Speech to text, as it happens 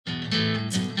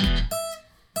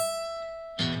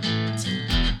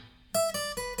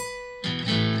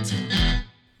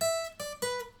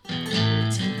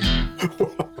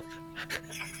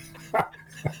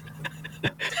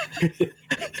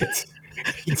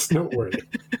It's noteworthy.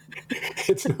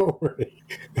 It's noteworthy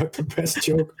that the best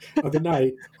joke of the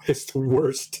night is the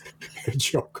worst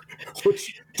joke,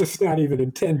 which does not even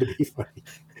intend to be funny.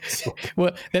 So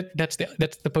Well, that's the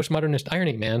postmodernist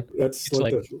irony, man. that's It's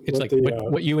like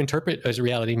what you interpret as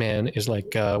reality, man, is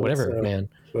like whatever, man.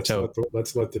 Let's So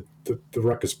let the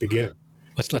ruckus begin.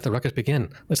 let's let the ruckus begin.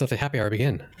 Let's let the happy hour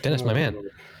begin. Dennis, my man,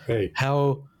 Hey,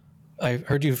 how I've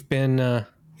heard you've been.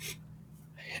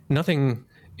 Nothing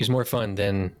is more fun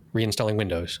than reinstalling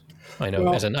Windows. I know,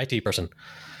 Well, as an IT person,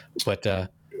 but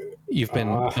you've been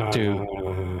up to.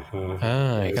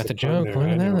 You got the joke. Look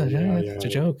at that. It's a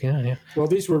joke. Yeah. Well,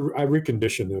 I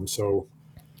reconditioned them, so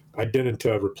I didn't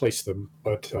replace them.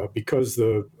 But because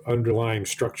the underlying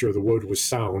structure of the wood was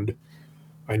sound,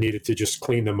 I needed to just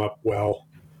clean them up well.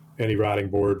 Any rotting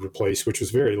board replaced, which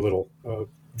was very little,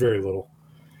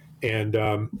 and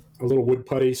a little wood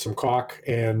putty, some caulk,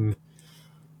 and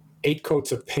 8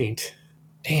 coats of paint.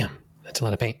 Damn, that's a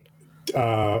lot of paint.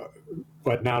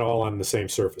 But not all on the same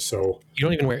surface. So you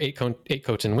don't even wear 8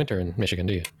 coats in winter in Michigan,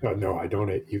 do you? No, I don't.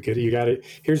 You got it.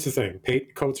 Here's the thing: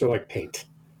 paint coats are like paint.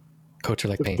 Coats are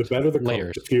like paint. The better the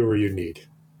layers, coat, the fewer you need.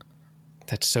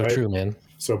 That's so true, man.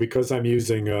 So because I'm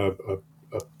using a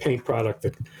paint product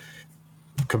that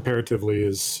comparatively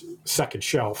is second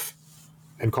shelf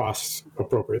and costs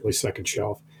appropriately second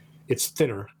shelf, it's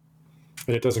thinner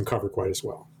and it doesn't cover quite as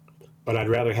well. But I'd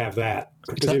rather have that.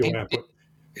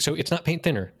 So it's not paint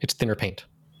thinner; it's thinner paint.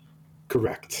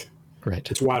 Correct. Right.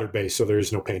 It's water based, so there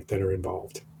is no paint thinner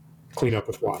involved. Clean up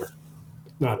with water.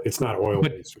 It's not oil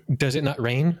based. Does it not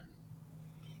rain?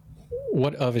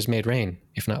 What of is made rain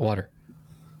if not water?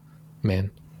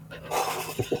 Man.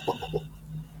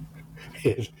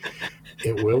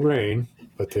 It will rain,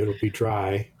 but it'll be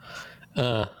dry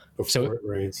before it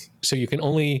rains. So you can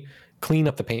only clean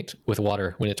up the paint with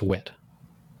water when it's wet,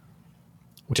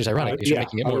 which is ironic because you're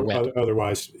making it more wet.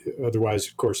 Otherwise,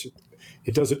 of course,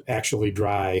 it doesn't actually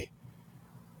dry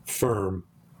firm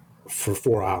for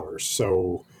 4 hours.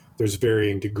 So there's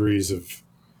varying degrees of,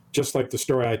 just like the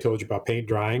story I told you about paint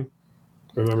drying.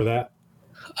 Remember that?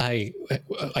 I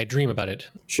dream about it.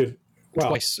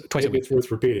 Twice a week. It's worth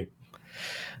repeating.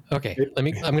 Okay, I'm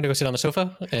going to go sit on the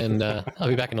sofa, and I'll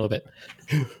be back in a little bit.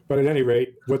 But at any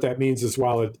rate, what that means is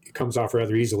while it comes off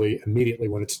rather easily immediately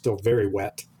when it's still very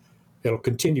wet, it'll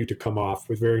continue to come off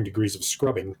with varying degrees of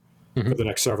scrubbing for the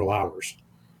next several hours.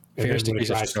 And then when it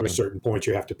dries to a certain point,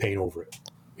 you have to paint over it.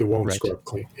 It won't scrub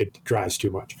clean. It dries too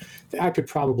much. I could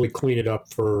probably clean it up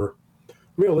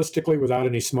realistically, without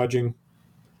any smudging,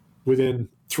 within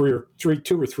 2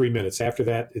 or 3 minutes. After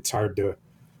that, it's hard to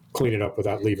clean it up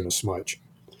without leaving a smudge.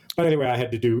 But anyway, I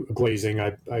had to do glazing.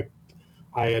 I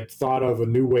had thought of a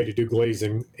new way to do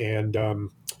glazing, and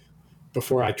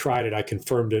before I tried it, I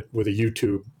confirmed it with a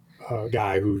YouTube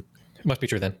guy who must be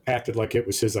true then acted like it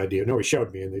was his idea. No, he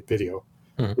showed me in the video,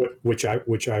 which I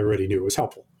already knew was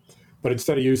helpful. But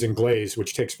instead of using glaze,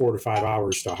 which takes 4 to 5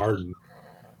 hours to harden,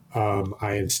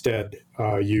 I instead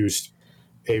used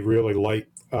a really light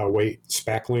weight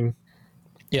spackling.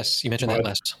 Yes, you mentioned that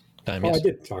last time. Yes. I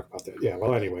did talk about that. Yeah.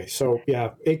 Well, anyway, so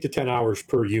 8 to 10 hours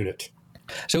per unit.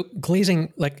 So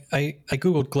glazing, like I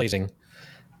Googled glazing,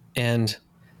 and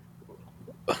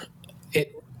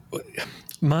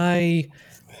my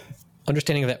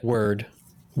understanding of that word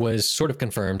was sort of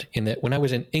confirmed in that when I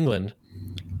was in England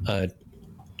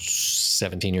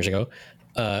 17 years ago,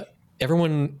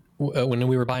 everyone, when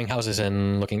we were buying houses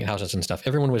and looking at houses and stuff,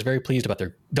 everyone was very pleased about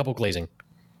their double glazing.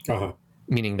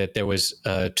 Meaning that there was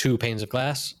 2 panes of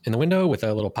glass in the window with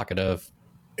a little pocket of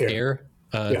air,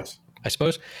 yes, I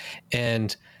suppose.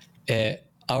 And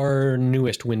our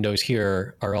newest windows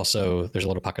here are also, there's a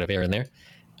little pocket of air in there.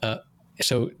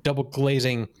 So double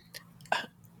glazing,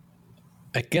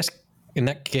 I guess in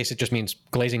that case, it just means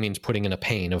glazing means putting in a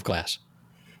pane of glass.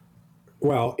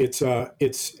 Well, it's a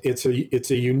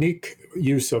unique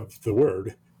use of the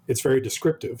word. It's very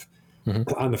descriptive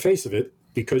on the face of it,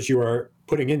 because you are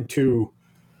putting into,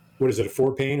 what is it, a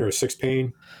 4-pane or a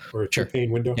 6-pane or a 2-pane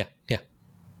window? Yeah.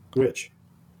 Which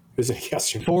is it?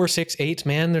 Yes, 4, 6, 8.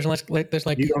 Man, there's like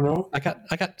you don't know. I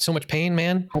got so much pane,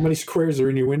 man. How many squares are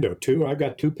in your window? 2. I've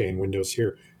got 2-pane windows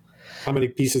here. How many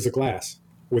pieces of glass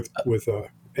with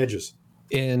edges?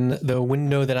 In the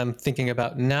window that I'm thinking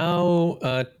about now,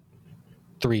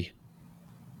 3.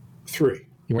 3.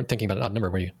 You weren't thinking about an odd number,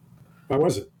 were you? I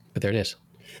wasn't. But there it is.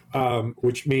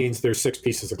 Which means there's 6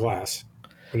 pieces of glass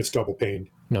when it's double paned.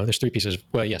 No, there's 3 pieces.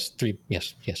 Well, yes, 3.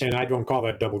 Yes. And I don't call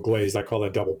that double glazed. I call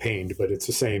that double paned, but it's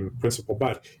the same principle.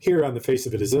 But here on the face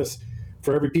of it is this: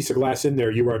 for every piece of glass in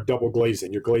there, you are double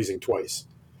glazing. You're glazing twice.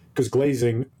 Because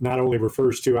glazing not only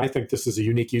refers to, I think this is a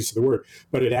unique use of the word,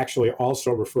 but it actually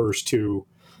also refers to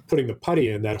putting the putty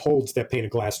in that holds that pane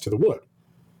of glass to the wood,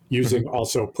 using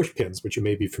also push pins, which you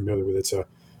may be familiar with.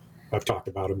 I've talked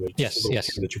about them. Yes.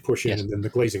 That you push in, Yes. and then the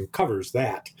glazing covers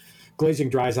that. Glazing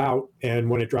dries out, and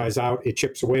when it dries out, it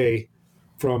chips away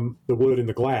from the wood and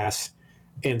the glass,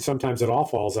 and sometimes it all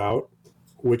falls out,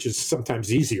 which is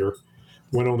sometimes easier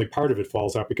when only part of it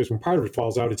falls out, because when part of it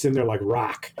falls out, it's in there like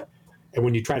rock. And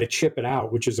when you try to chip it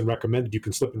out, which isn't recommended, you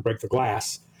can slip and break the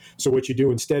glass. So what you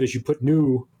do instead is you put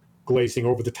new glazing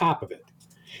over the top of it.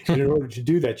 And in order to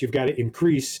do that, you've got to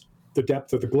increase the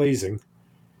depth of the glazing.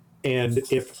 And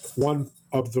if one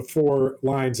of the 4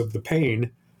 lines of the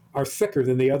pane are thicker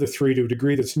than the other 3 to a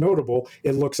degree that's notable,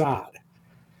 it looks odd.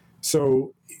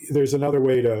 So there's another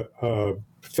way to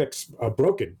fix a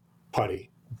broken putty,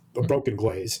 a broken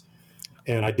glaze.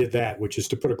 And I did that, which is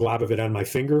to put a glob of it on my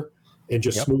finger and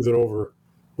just smooth it over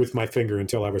with my finger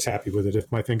until I was happy with it.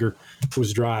 If my finger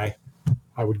was dry,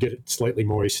 I would get it slightly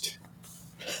moist.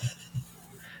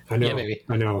 I know, Yeah, maybe.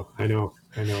 I know.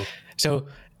 So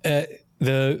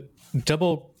the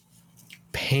double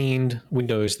paned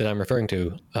windows that I'm referring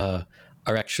to are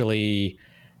actually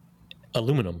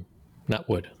aluminum, not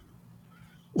wood.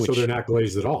 So they're not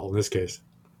glazed at all in this case.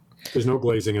 There's no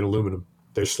glazing in aluminum.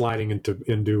 They're sliding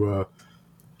into.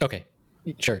 Okay,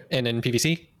 sure. And then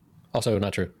PVC, also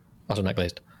not true. Also not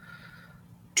glazed.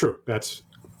 True. That's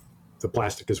the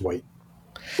plastic is white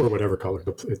or whatever color.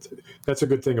 That's a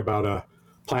good thing about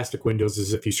plastic windows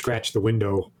is if you scratch the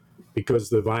window, because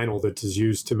the vinyl that is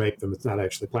used to make them, it's not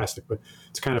actually plastic, but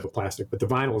it's kind of a plastic, but the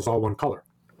vinyl is all one color.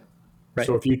 Right.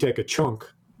 So if you take a chunk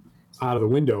out of the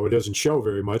window, it doesn't show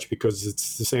very much because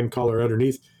it's the same color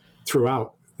underneath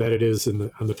throughout that it is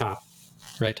on the top.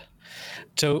 Right.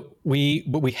 So we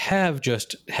have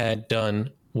just had done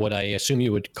what I assume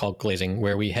you would call glazing,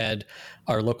 where we had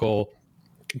our local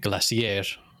glacier,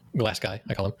 glass guy,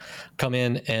 I call him, come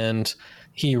in and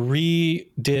he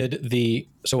redid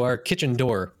so our kitchen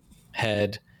door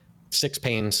had 6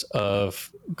 panes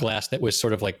of glass that was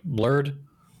sort of like blurred.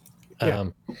 Yeah.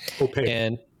 Opaque.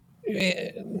 And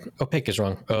opaque is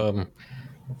wrong.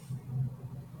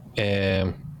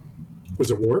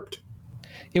 Was it warped?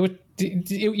 You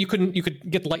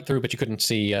could get the light through, but you couldn't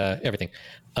see everything.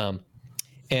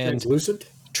 And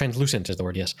Translucent is the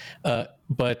word, yes.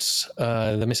 But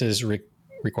the missus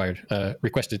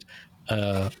requested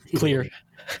clear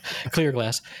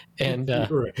glass, and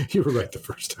you were right the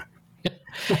first time.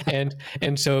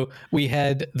 and so we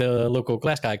had the local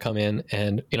glass guy come in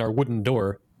and in our wooden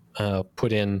door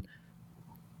put in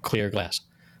clear glass,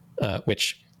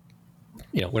 which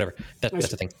whatever. That's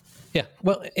the thing. Yeah.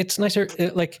 Well, it's nicer.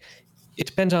 It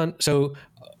depends on. So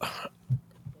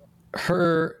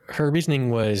her reasoning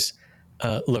was,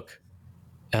 look,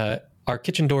 our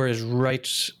kitchen door is right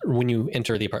when you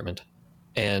enter the apartment,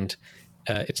 and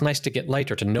it's nice to get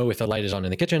light or to know if the light is on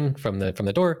in the kitchen from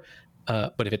the door.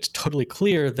 But if it's totally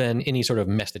clear, then any sort of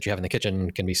mess that you have in the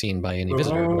kitchen can be seen by any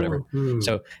visitor or whatever.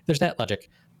 So there's that logic.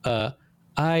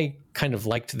 I kind of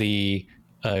liked the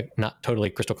not totally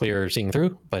crystal clear seeing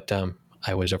through, but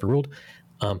I was overruled.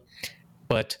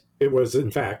 But it was, in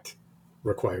fact,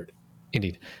 required.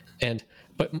 Indeed.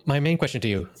 But my main question to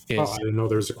you is... I didn't know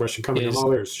there was a question coming. I'm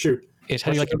all ears. Shoot. Is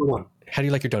how do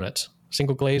you like your donuts?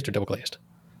 Single glazed or double glazed?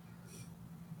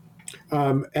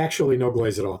 Actually, no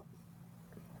glaze at all.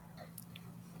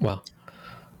 Wow.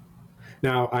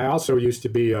 Now, I also used to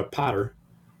be a potter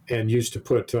and used to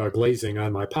put glazing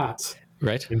on my pots.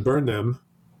 Right. And burn them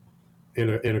in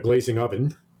a glazing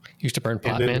oven. Used to burn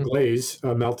pot, and then man. The glaze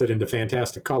melted into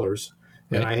fantastic colors.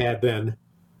 Right. And I had then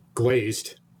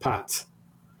glazed pots.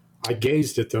 I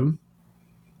gazed at them.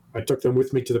 I took them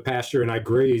with me to the pasture and I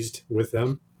grazed with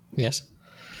them. Yes.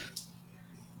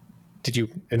 Did you?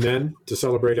 And then to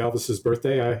celebrate Elvis's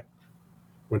birthday, I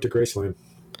went to Graceland.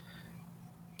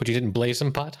 But you didn't blaze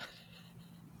some pot?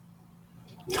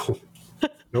 No.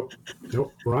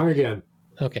 Nope. Wrong again.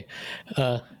 Okay.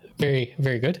 Very,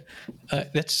 very good.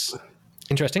 That's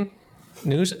interesting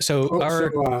news. So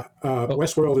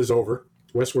Westworld is over.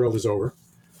 Westworld is over.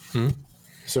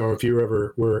 So if you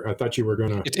ever were, I thought you were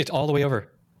going to... It's all the way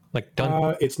over. Like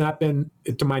done? It's not been,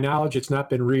 to my knowledge, it's not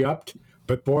been re-upped.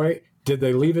 But boy, did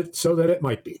they leave it so that it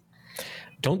might be.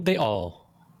 Don't they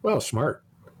all? Well, smart.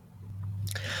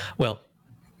 Well,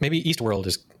 maybe Eastworld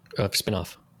is a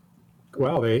spinoff.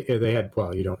 Well, they had,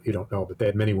 well, you don't know, but they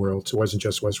had many worlds. It wasn't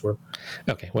just Westworld.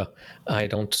 Okay, well, I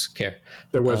don't care.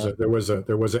 There was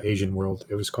an Asian world.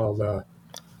 It was called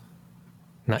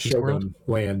not Shogun Eastworld?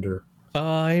 Land or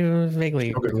I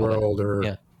vaguely Shogun World or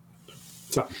yeah.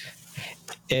 So,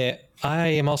 I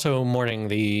am also mourning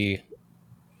the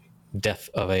death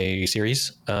of a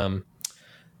series.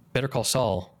 Better Call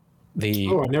Saul.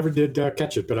 I never did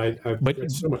catch it, but I've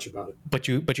read so much about it. But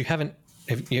you haven't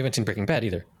seen Breaking Bad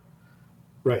either,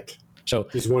 right? So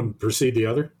does one precede the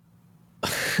other?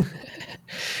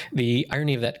 The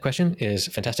irony of that question is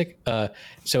fantastic.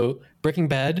 So Breaking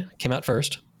Bad came out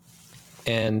first,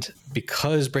 and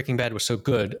because Breaking Bad was so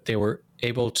good, they were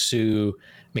able to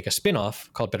make a spin-off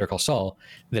called Better Call Saul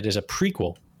that is a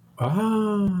prequel.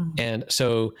 And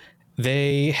so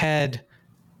they had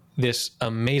this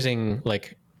amazing,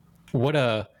 like, what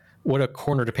a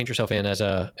corner to paint yourself in as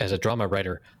a drama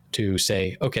writer, to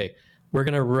say, okay, we're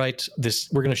going to write this,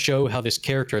 we're going to show how this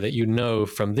character that you know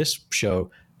from this show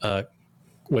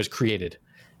was created.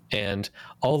 And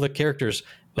all the characters,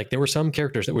 like, there were some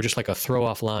characters that were just like a throw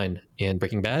off line in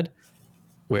Breaking Bad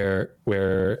where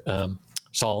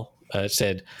Saul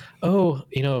said, oh,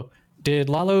 did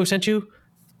Lalo sent you?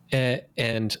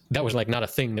 And that was like not a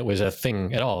thing that was a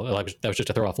thing at all. That was just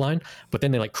a throw off line. But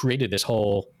then they like created this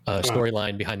whole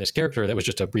storyline behind this character that was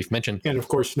just a brief mention. And of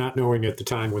course, not knowing at the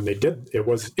time when they did, it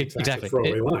was exactly a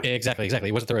throwaway line. Exactly.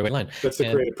 It was a throwaway line. That's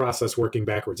the creative process working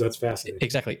backwards. That's fascinating.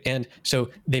 Exactly. And so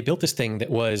they built this thing that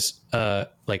was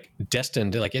like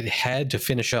destined, like it had to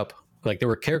finish up. Like there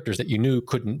were characters that you knew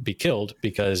couldn't be killed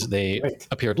because they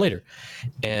appeared later.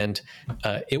 And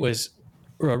it was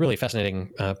a really fascinating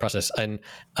process. And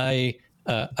I've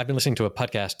been listening to a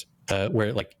podcast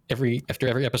where like after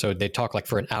every episode, they talk like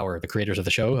for an hour, the creators of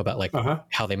the show, about like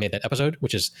how they made that episode,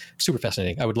 which is super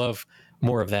fascinating. I would love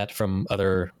more of that from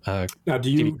other now,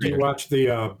 do you watch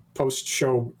the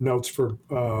post-show notes for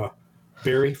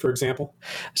Barry, for example?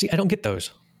 See, I don't get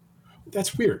those.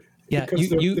 That's weird. Yeah,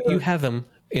 you have them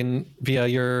via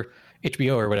your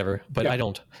HBO or whatever, but I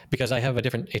don't, because I have a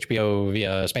different HBO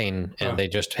via Spain, and they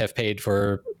just have paid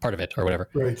for part of it or whatever.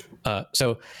 Right.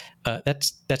 So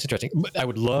that's interesting. I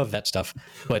would love that stuff,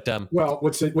 but well,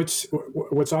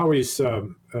 what's always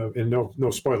and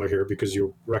no spoiler here because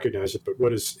you recognize it, but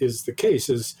what is the case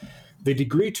is the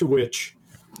degree to which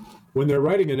when they're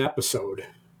writing an episode,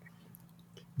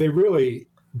 they really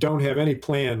don't have any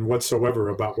plan whatsoever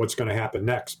about what's going to happen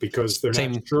next, because they're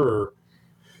not sure.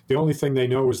 The only thing they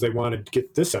know is they wanted to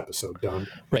get this episode done.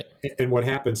 Right. And what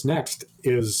happens next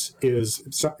is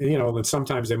and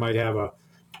sometimes they might have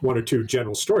one or two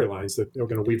general storylines that they're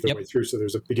going to weave their way through. So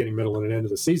there's a beginning, middle, and an end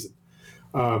of the season.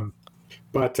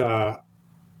 But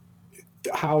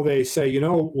how they say,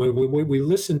 when we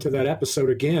listen to that episode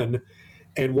again,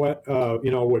 and what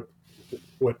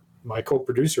my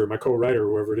co-producer, my co-writer,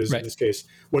 whoever it is in this case,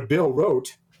 what Bill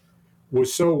wrote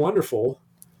was so wonderful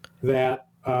that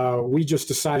we just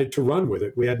decided to run with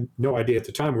it. We had no idea at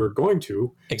the time we were going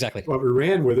to. Exactly. But we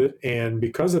ran with it, and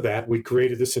because of that, we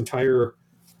created this entire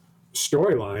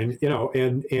storyline,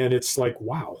 and it's like,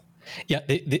 wow. Yeah,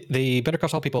 the Better Call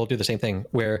Saul people do the same thing,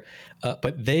 where,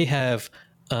 but they have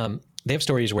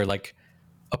stories where like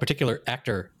a particular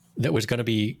actor that was going to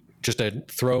be just a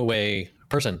throwaway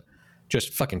person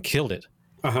just fucking killed it.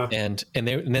 And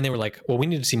then they were like, well, we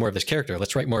need to see more of this character.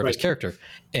 Let's write more of this character.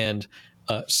 And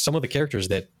some of the characters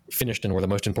that finished and were the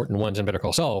most important ones in Better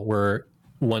Call Saul were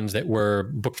ones that were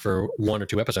booked for 1 or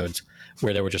 2 episodes,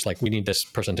 where they were just like, we need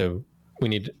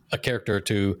a character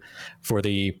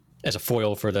as a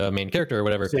foil for the main character or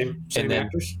whatever. Same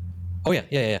actors? Oh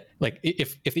yeah. Like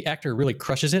if the actor really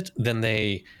crushes it, then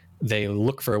they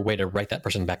look for a way to write that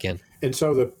person back in. And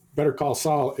so the Better Call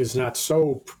Saul is not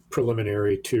so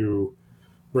preliminary to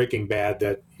Breaking Bad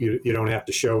that you don't have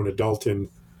to show an adult in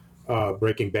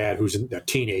Breaking Bad who's a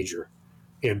teenager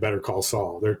in Better Call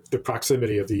Saul. The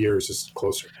proximity of the years is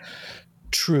closer.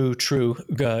 True.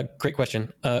 Great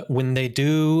question. When they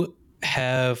do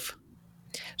have,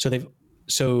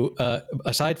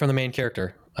 aside from the main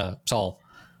character, Saul,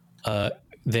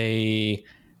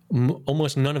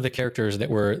 almost none of the characters that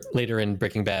were later in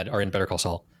Breaking Bad are in Better Call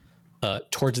Saul.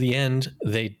 Towards the end,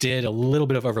 they did a little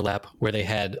bit of overlap where they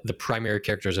had the primary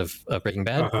characters of Breaking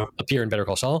Bad appear in Better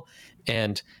Call Saul,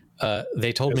 and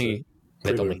they told me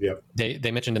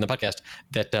they mentioned in the podcast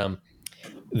that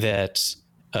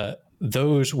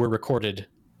those were recorded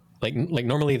like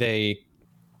normally they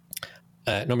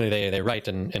write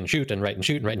and shoot and write and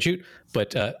shoot and write and shoot,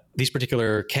 but these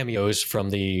particular cameos from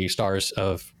the stars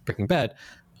of Breaking Bad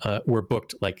were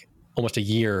booked like almost a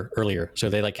year earlier, so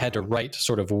they like had to write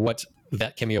sort of what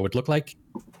that cameo would look like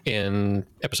in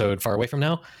episode Far Away From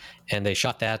Now, and they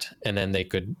shot that, and then they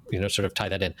could sort of tie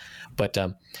that in. But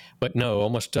no,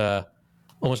 almost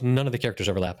none of the characters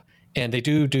overlap, and they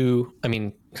do. I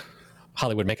mean,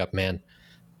 Hollywood makeup, man,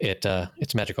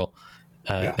 it's magical.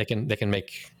 Yeah. They can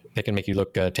make you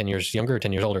look 10 years younger,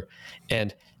 10 years older.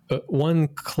 And one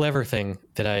clever thing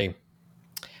that I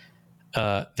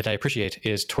appreciate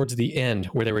is towards the end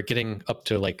where they were getting up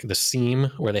to like the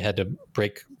seam where they had to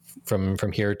break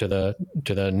from here to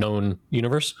the known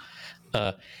universe.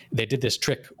 They did this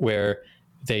trick where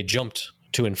they jumped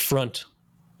to in front,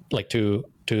 like to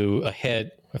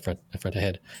ahead,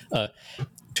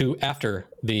 to after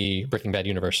the Breaking Bad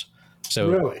universe. So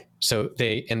Really? So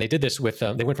they did this with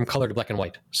they went from color to black and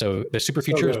white. So the super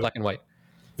future is black and white.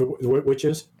 Which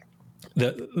is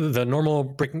the normal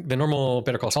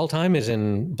Better Call Saul time is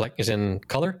in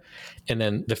color, and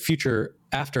then the future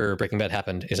after Breaking Bad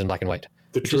happened is in black and white.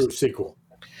 The true sequel.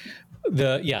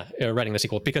 Writing the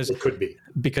sequel because it could be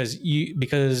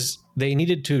because they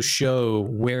needed to show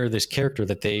where this character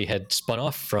that they had spun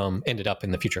off from ended up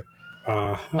in the future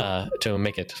to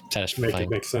make it satisfying. Make it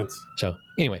make sense. So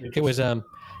anyway, it was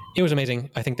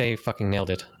amazing. I think they fucking nailed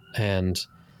it. And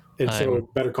so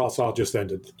Better Call Saul just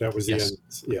ended. That was the end.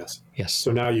 Yes.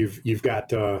 So now you've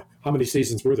got how many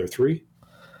seasons were there? 3?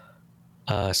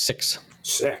 6.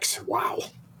 6. Wow.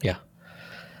 Yeah.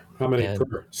 How many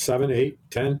per? 7, 8,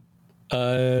 10?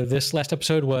 This last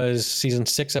episode was season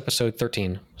 6, episode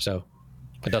 13. So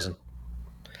a dozen.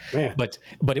 Man. But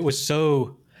it was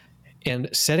so, and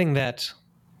setting that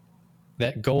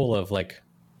goal of like,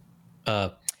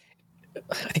 I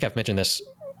think I've mentioned this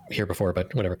here before,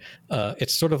 but whatever.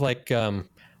 It's sort of like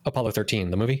Apollo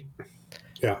 13, the movie.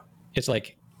 Yeah. It's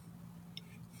like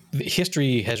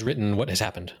history has written what has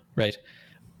happened, right?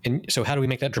 And so how do we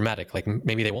make that dramatic? Like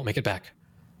maybe they won't make it back.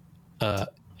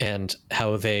 And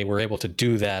how they were able to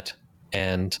do that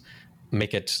and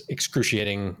make it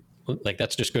excruciating, like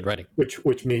that's just good writing.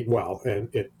 Which mean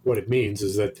what it means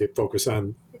is that they focus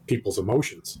on people's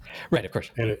emotions, right? Of course,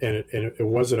 and it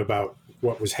wasn't about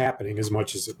what was happening as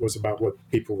much as it was about what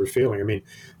people were feeling. I mean,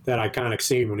 that iconic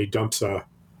scene when he dumps a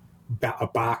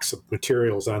box of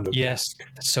materials on the desk.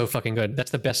 That's so fucking good.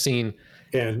 That's the best scene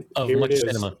and of here much it is.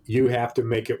 cinema. You have to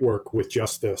make it work with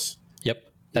just this.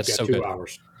 Yep, that's so 2 good.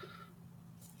 hours.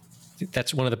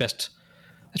 That's one of the best.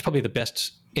 That's probably the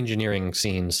best engineering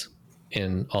scenes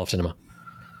in all of cinema.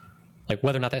 Like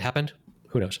whether or not that happened,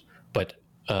 who knows? But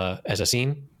as a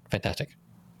scene, fantastic.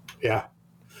 Yeah.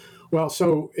 Well,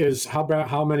 so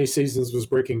how many seasons was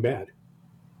Breaking Bad?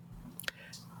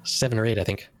 7 or 8, I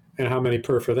think. And how many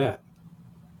per for that?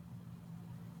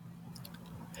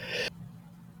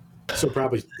 So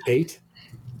probably 8.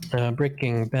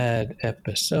 Breaking Bad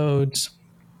episodes.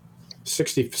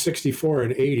 64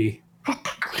 and 80.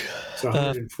 So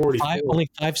 144. Only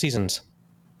 5 seasons.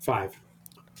 5.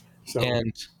 So,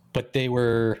 but they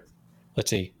were, let's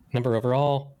see, number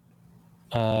overall,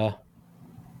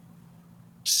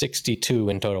 62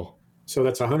 in total. So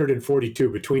that's 142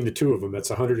 between the two of them. That's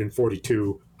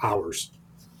 142 hours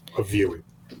of viewing.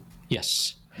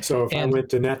 Yes. So if I went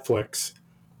to Netflix,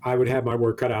 I would have my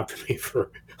work cut out for me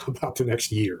for about the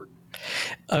next year.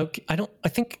 Okay, I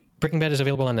think Breaking Bad is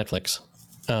available on Netflix.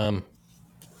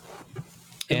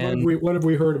 And what have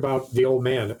we heard about the old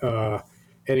man?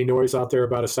 Any noise out there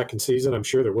about a second season? I'm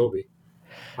sure there will be.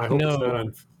 I hope it's not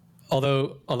on.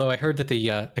 Although I heard that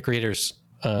the creators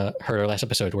heard our last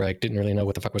episode where I didn't really know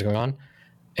what the fuck was going on,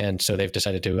 and so they've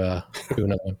decided to do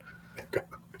another one.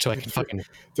 So I can fucking.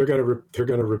 They're gonna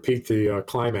repeat the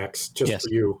climax just for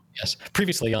you. Yes,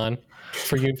 previously on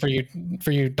for you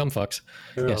dumb fucks.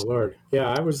 Oh yes. Lord,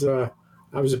 yeah, I was a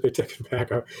bit taken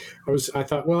back. I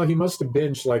thought, well, he must have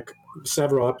binged like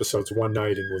several episodes one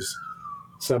night and was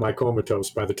semi-comatose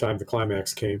by the time the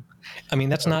climax came. I mean,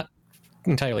 that's not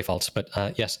entirely false, but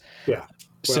yes. Yeah. Well,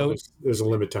 so there's a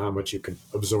limit to how much you can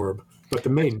absorb, but the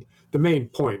main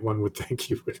point, one would think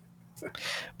you would.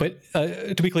 But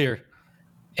to be clear,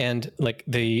 and like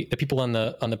the people on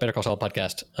the Better Call Saul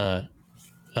podcast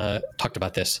talked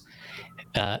about this.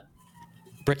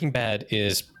 Breaking Bad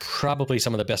is probably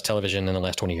some of the best television in the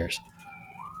last 20 years.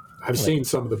 I've seen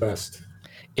some of the best.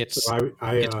 It's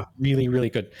really, really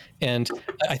good. And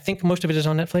I think most of it is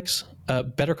on Netflix.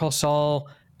 Better Call Saul,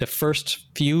 the first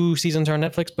few seasons are on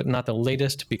Netflix, but not the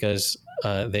latest because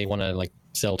they want to like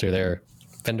sell to their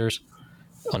vendors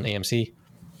on AMC.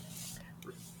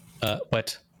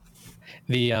 But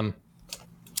the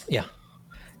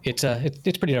it's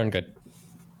pretty darn good.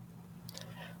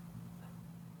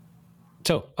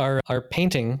 So our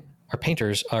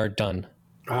painters are done.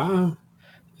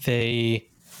 They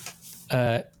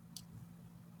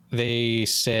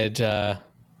said,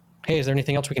 "Hey, is there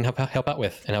anything else we can help out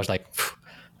with?" And I was like,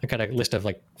 "I got a list of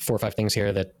like 4 or 5 things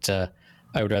here that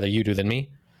I would rather you do than me."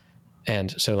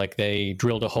 And so like they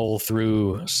drilled a hole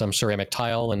through some ceramic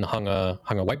tile and hung a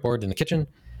whiteboard in the kitchen,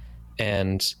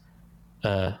 and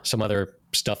some other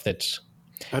stuff that's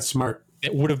smart.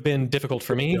 it would have been difficult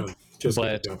for me,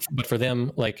 but for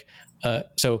them, like,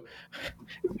 so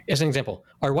as an example,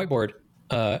 our whiteboard,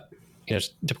 it's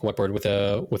a typical whiteboard with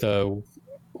a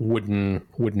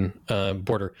wooden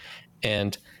border,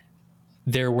 and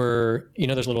there were,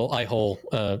 those little eye hole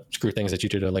screw things that you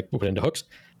do to like put into hooks.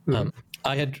 Mm-hmm.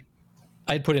 I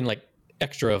had put in like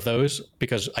extra of those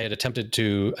because I had attempted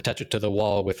to attach it to the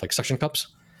wall with like suction cups.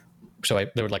 So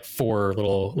there were like 4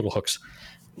 little hooks,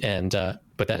 and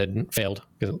but that had failed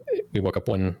because we woke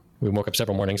up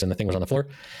several mornings and the thing was on the floor.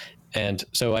 And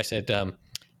so I said,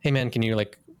 "Hey man, can you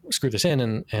like screw this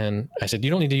in?" And I said,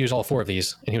 "You don't need to use all 4 of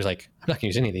these." And he was like, "I'm not going to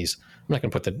use any of these. I'm not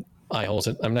going to put the eye holes.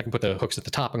 I'm not going to put the hooks at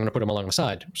the top. I'm going to put them along the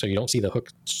side so you don't see the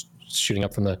hooks shooting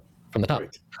up from the top."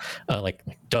 Right. Like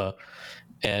duh.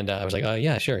 And I was like,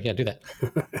 "Yeah, sure, yeah, do that."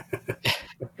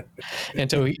 And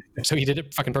so he did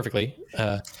it fucking perfectly.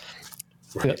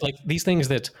 Right. Like these things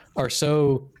that are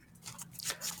so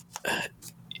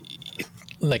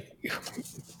like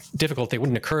difficult, they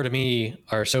wouldn't occur to me,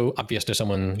 are so obvious to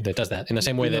someone that does that. In the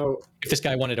same way that if this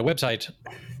guy wanted a website,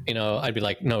 I'd be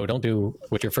like, "No, don't do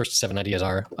what your first 7 ideas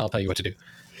are. I'll tell you what to do."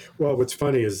 Well, what's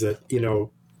funny is that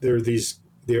there are these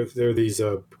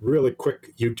really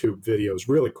quick YouTube videos,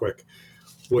 really quick,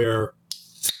 where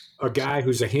a guy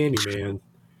who's a handyman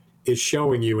is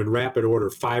showing you in rapid order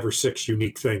 5 or 6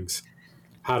 unique things,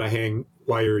 how to hang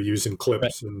wire using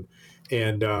clips. Right.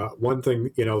 And one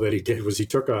thing, that he did was he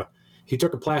took a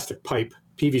plastic pipe,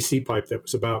 PVC pipe that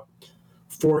was about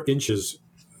 4 inches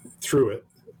through it,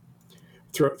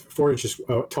 4 inches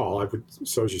tall,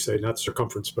 so as you say, not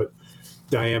circumference, but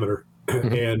diameter.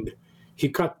 Mm-hmm. And he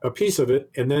cut a piece of it,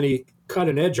 and then he cut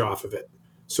an edge off of it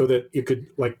so that you could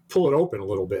like pull it open a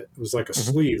little bit. It was like a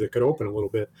mm-hmm. sleeve that could open a little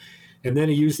bit. And then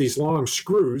he used these long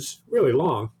screws, really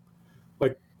long,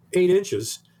 like 8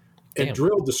 inches, and Damn.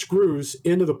 Drilled the screws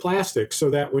into the plastic so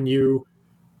that when you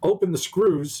open the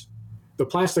screws, the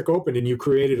plastic opened and you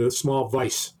created a small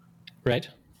vise. Right.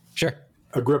 Sure.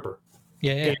 A gripper.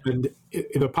 Yeah. And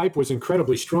the pipe was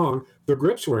incredibly strong. The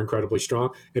grips were incredibly strong.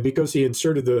 And because he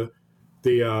inserted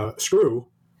the screw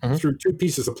mm-hmm. through 2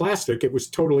 pieces of plastic, it was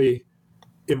totally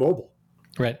immobile.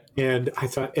 Right. And I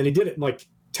thought, and he did it in like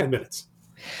 10 minutes.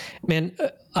 Man,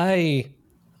 I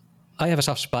have a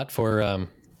soft spot for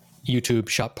YouTube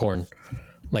shop porn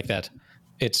like that.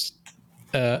 It's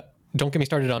don't get me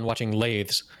started on watching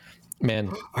lathes,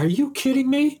 man. Are you kidding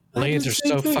me? Lathes are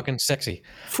so fucking sexy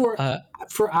for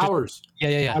hours.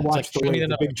 Yeah. I watched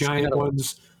the big giant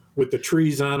ones with the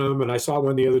trees on them, and I saw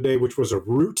one the other day which was a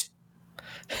root.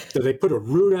 So they put a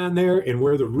root on there, and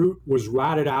where the root was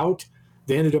rotted out,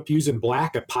 they ended up using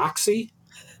black epoxy.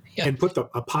 Yeah. And put the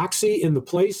epoxy in the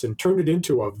place and turned it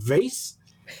into a vase.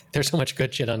 There's so much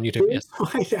good shit on YouTube. Yes.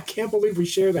 I can't believe we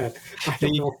share that. I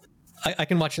don't know. I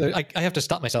can watch. I have to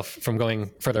stop myself from going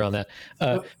further on that.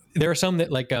 There are some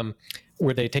that like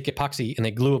where they take epoxy and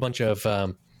they glue a bunch of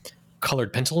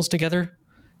colored pencils together,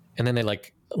 and then they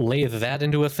like lathe that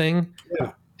into a thing.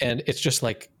 Yeah. And it's just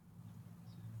like,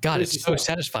 God, it's so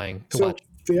satisfying to watch.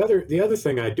 The other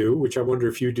thing I do, which I wonder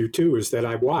if you do too, is that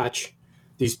I watch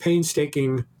these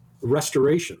painstaking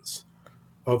restorations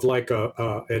of like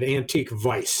an antique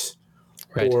vise,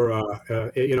 right.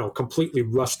 Or completely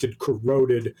rusted,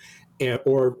 corroded,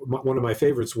 or one of my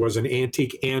favorites was an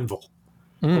antique anvil,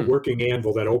 a working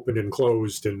anvil that opened and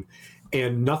closed,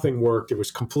 and nothing worked. It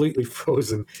was completely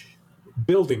frozen.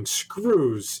 Building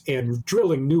screws and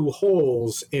drilling new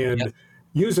holes and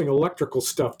using electrical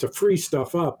stuff to free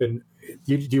stuff up. And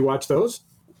do you watch those?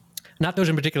 Not those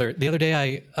in particular. The other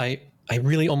day, I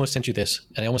really almost sent you this,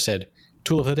 and I almost said,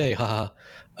 "Tool of the day, haha."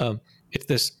 It's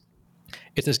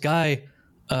this guy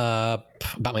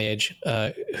about my age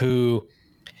who,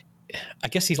 I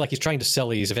guess he's trying to sell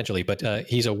these eventually, but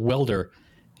he's a welder,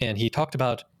 and he talked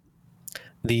about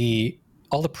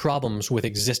all the problems with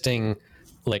existing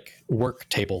like work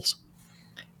tables,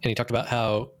 and he talked about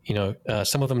how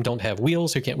some of them don't have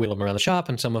wheels, so you can't wheel them around the shop,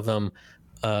 and some of them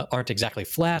aren't exactly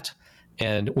flat,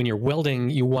 and when you're welding,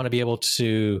 you want to be able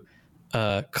to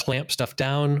clamp stuff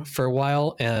down for a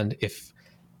while, and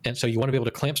so you want to be able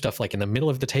to clamp stuff like in the middle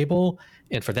of the table,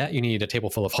 and for that you need a table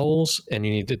full of holes, and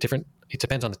you need it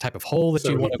depends on the type of hole that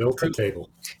you want to build a table.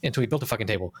 And so he built a fucking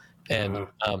table, and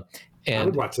I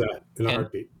would watch that in a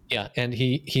heartbeat. Yeah, and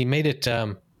he made it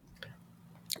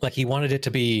like he wanted it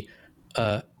to be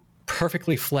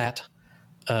perfectly flat,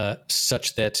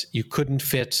 such that you couldn't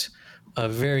fit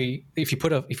if you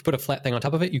put a flat thing on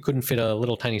top of it, you couldn't fit a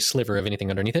little tiny sliver of anything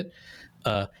underneath it.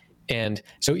 And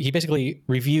so he basically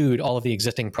reviewed all of the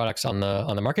existing products on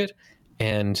the market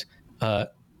and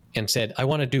and said, I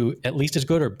want to do at least as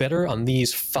good or better on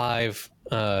these 5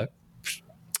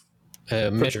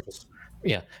 measures.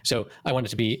 Yeah. So I want it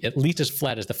to be at least as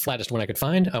flat as the flattest one I could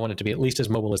find. I want it to be at least as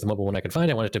mobile as the mobile one I could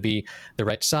find. I want it to be the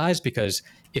right size, because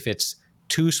if it's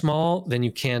too small, then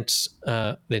you can't,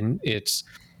 then it's,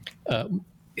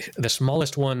 the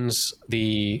smallest ones,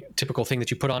 the typical thing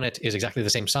that you put on it is exactly the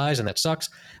same size, and that sucks.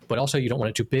 But also you don't want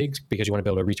it too big, because you want to be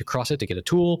able to reach across it to get a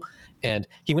tool. And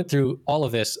he went through all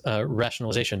of this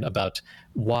rationalization about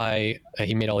why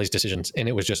he made all these decisions. And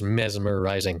it was just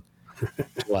mesmerizing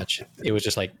to watch. It was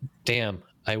just like, damn,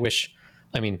 I wish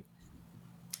I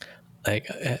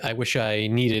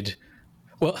needed,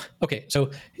 well, okay.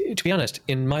 So to be honest,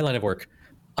 in my line of work,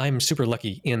 I'm super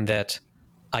lucky in that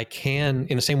I can,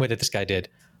 in the same way that this guy did,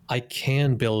 I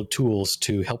can build tools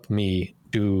to help me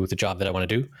do the job that I want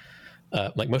to do.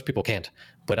 Like most people can't,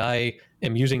 but I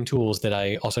am using tools that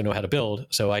I also know how to build,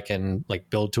 so I can like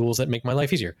build tools that make my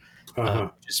life easier.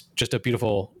 It's just a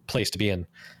beautiful place to be in.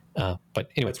 But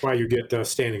anyway, that's why you get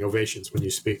standing ovations when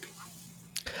you speak.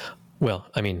 Well,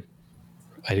 I mean,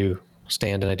 I do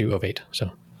stand and I do ovate,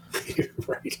 so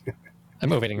right.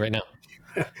 I'm ovating right now.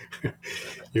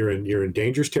 You're in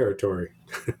dangerous territory.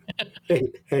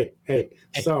 Hey.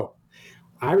 So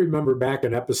I remember back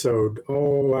in episode, I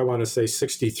want to say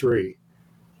 63.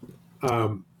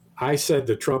 I said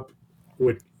that Trump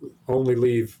would only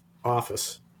leave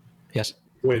office Yes.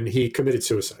 when he committed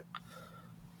suicide.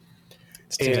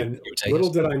 And little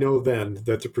did I know then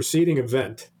that the preceding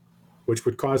event, which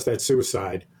would cause that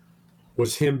suicide,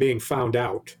 was him being found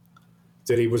out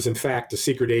that he was in fact a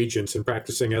secret agent and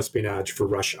practicing espionage for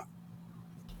Russia.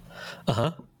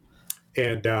 Uh-huh.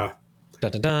 And dun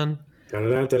dun dun. Dun,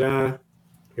 dun, dun, dun.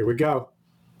 Here we go.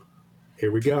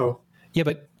 Yeah,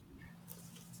 but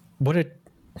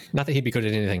not that he'd be good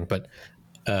at anything, but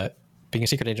being a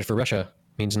secret agent for Russia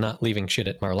means not leaving shit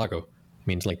at Mar-a-Lago. It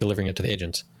means like delivering it to the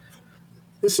agents.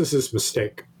 This is his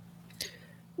mistake.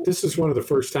 This is one of the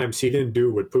first times he didn't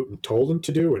do what Putin told him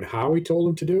to do and how he told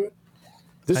him to do it.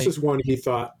 This is one he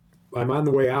thought, I'm on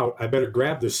the way out. I better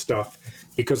grab this stuff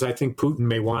because I think Putin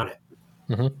may want it.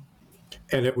 Mm-hmm.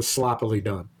 And it was sloppily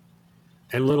done.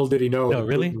 And little did he know that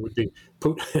really? Putin would be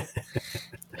Putin.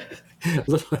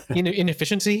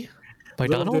 Inefficiency by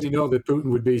little Donald? Did he know that Putin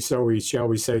would be, shall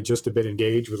we say, just a bit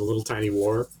engaged with a little tiny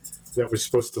war that was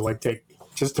supposed to take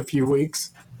just a few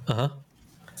weeks. Uh-huh.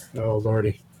 Oh,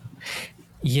 Lordy.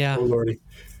 Yeah. Oh, Lordy.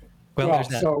 Well, there's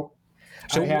that. So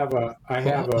I have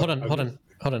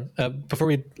hold on. Before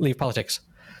we leave politics,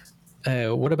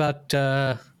 what about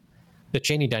the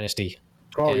Cheney dynasty?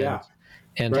 Oh, yeah.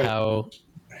 And right. How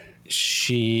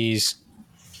she's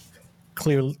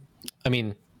clearly,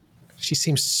 she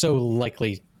seems so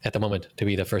likely at the moment to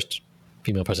be the first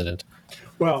female president.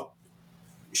 Well,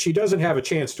 she doesn't have a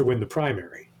chance to win the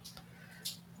primary.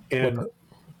 And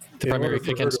the primary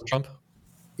against Trump?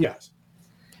 Yes.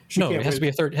 It has to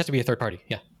be a third party.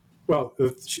 Yeah. Well,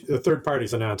 the third party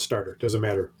is a non-starter. Doesn't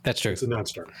matter. That's true. It's a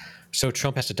non-starter. So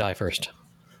Trump has to die first.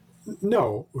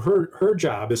 No, her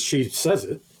job, as she says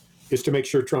it, is to make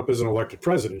sure Trump is an elected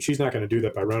president. She's not going to do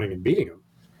that by running and beating him.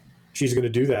 She's going to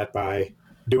do that by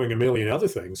doing a million other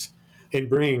things and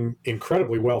being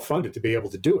incredibly well-funded to be able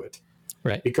to do it.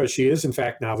 Right. Because she is, in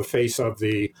fact, now the face of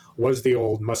was the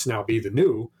old, must now be the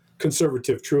new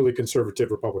conservative, truly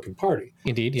conservative Republican Party.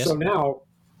 Indeed, yes. So now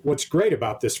what's great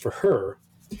about this for her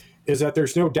is that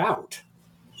there's no doubt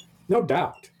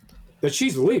that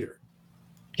she's the leader.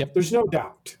 Yep. There's no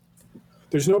doubt.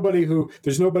 There's nobody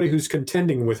who's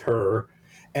contending with her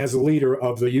as a leader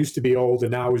of the used to be old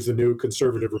and now is the new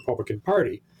conservative Republican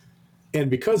Party. And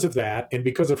because of that, and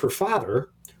because of her father,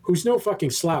 who's no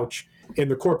fucking slouch in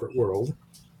the corporate world,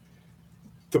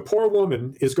 the poor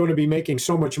woman is going to be making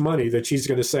so much money that she's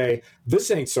going to say,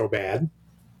 this ain't so bad.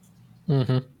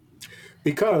 Mm-hmm.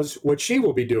 Because what she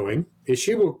will be doing is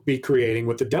she will be creating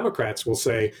what the Democrats will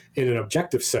say in an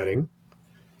objective setting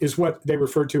is what they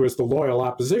refer to as the loyal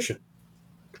opposition.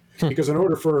 Because in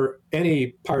order for any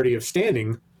party of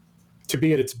standing to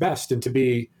be at its best and to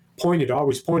be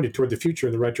always pointed toward the future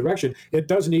in the right direction, it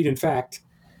does need, in fact,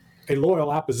 a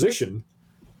loyal opposition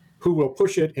who will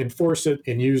push it and force it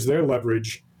and use their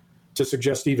leverage to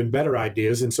suggest even better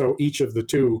ideas. And so each of the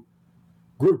two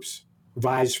groups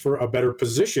vies for a better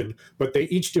position, but they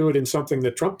each do it in something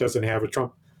that Trump doesn't have, a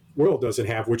Trump world doesn't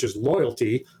have, which is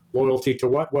loyalty. Loyalty to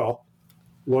what? Well,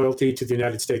 loyalty to the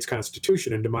United States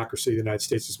Constitution and democracy of the United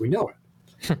States as we know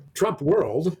it. Trump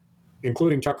world,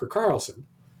 including Tucker Carlson,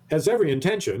 has every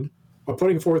intention of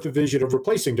putting forth a vision of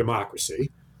replacing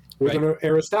democracy with an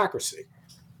aristocracy.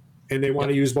 And they want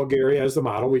to use Bulgaria as the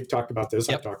model. We've talked about this.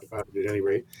 I've talked about it at any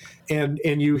rate. And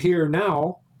you hear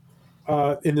now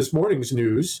in this morning's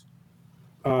news,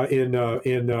 in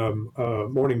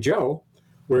Morning Joe,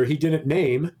 where he didn't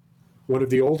name one of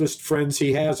the oldest friends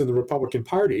he has in the Republican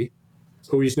Party,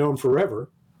 who he's known forever,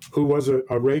 who was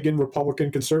a Reagan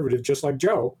Republican conservative, just like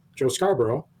Joe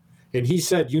Scarborough. And he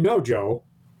said, you know, Joe,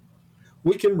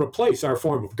 we can replace our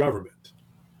form of government.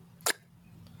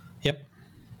 Yep.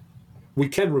 We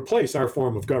can replace our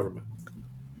form of government.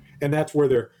 And that's where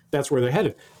they're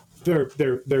headed.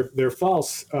 Their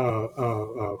false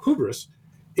hubris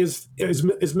is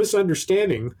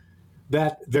misunderstanding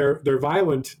that their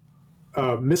violent,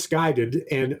 misguided,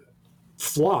 and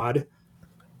flawed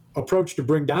approach to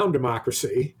bring down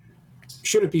democracy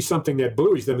shouldn't be something that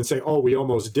buoys them and say, oh, we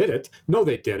almost did it. No,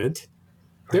 they didn't.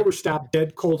 They were stopped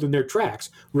dead cold in their tracks,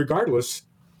 regardless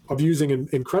of using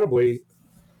incredibly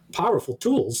powerful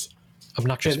tools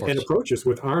Obnoxious and approaches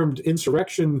with armed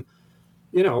insurrection.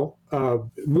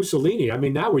 Mussolini. I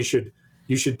mean, now you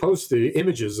should post the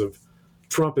images of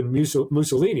Trump and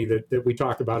Mussolini that we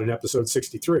talked about in episode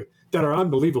 63 that are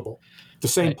unbelievable. The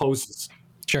same poses.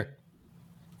 Sure.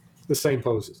 The same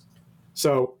poses.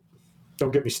 So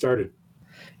don't get me started.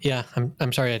 Yeah,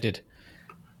 I'm sorry I did.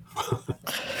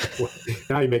 Well,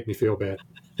 now you make me feel bad.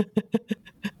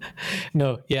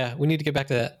 No, yeah, we need to get back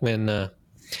to that when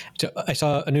so I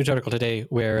saw a news article today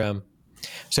where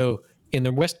so in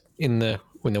the rest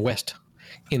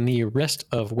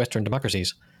of Western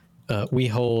democracies, we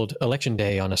hold election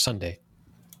day on a Sunday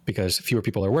because fewer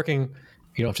people are working.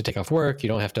 You don't have to take off work. You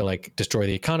don't have to like destroy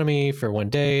the economy for one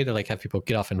day to like have people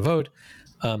get off and vote.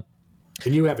 And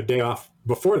you have a day off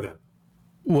before then.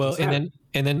 Well, and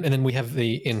then we have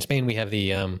in Spain we have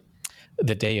the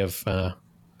day of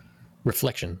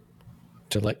reflection,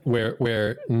 to like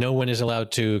where no one is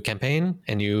allowed to campaign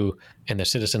and the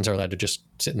citizens are allowed to just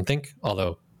sit and think.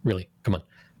 Although, really, come on,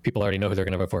 people already know who they're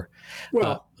going to vote for.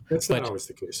 Well, that's not always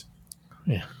the case.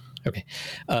 Yeah. Okay.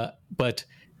 But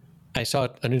I saw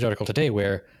a news article today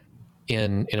where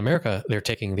in America they're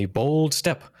taking the bold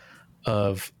step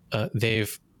of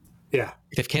they've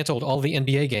canceled all the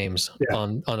NBA games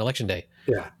on election day.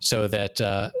 Yeah. So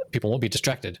that people won't be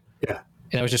distracted. Yeah.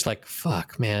 And I was just like,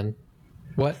 fuck, man.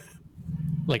 What?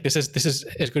 Like this is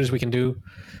as good as we can do,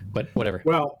 but whatever.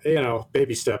 Well,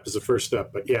 baby step is the first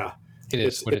step, but yeah.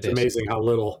 It's amazing how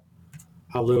little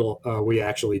we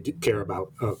actually care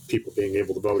about people being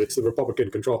able to vote. It's the Republican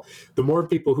control. The more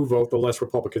people who vote, the less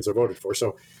Republicans are voted for.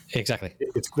 So exactly,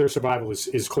 their survival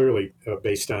is clearly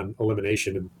based on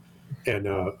elimination and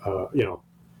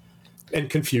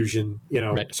confusion.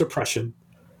 Right. Suppression.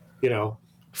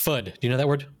 FUD. Do you know that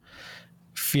word?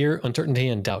 Fear, uncertainty,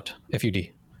 and doubt.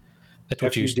 FUD. That's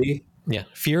what FUD? Yeah.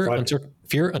 Fear,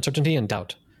 uncertainty, and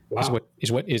doubt. Wow.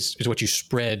 Is what you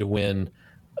spread when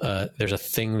there's a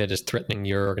thing that is threatening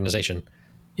your organization.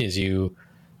 Is you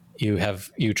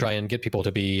try and get people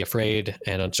to be afraid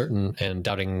and uncertain and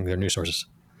doubting their news sources.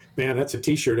 Man, that's a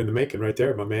T-shirt in the making right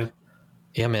there, my man.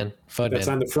 Yeah, man. FUD. That's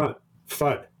man. On the front.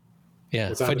 FUD. Yeah.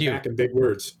 It's on the back in big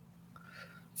words.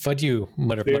 FUD you,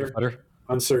 Fear, mutter.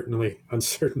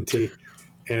 Uncertainty,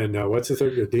 and what's the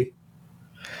third? D.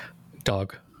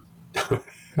 Dog.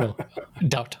 No,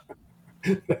 doubt.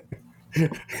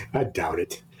 I doubt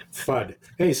it. FUD.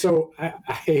 Hey, so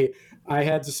I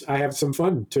have some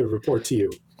fun to report to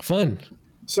you. Fun.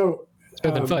 So it's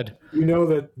better than FUD. You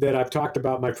know that I've talked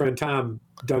about my friend Tom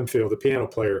Dunfield, the piano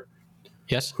player.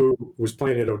 Yes. Who was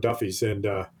playing at O'Duffy's, and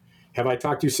have I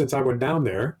talked to you since I went down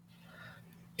there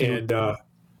and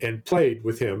played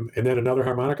with him, and then another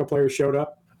harmonica player showed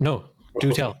up? No.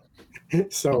 Do tell.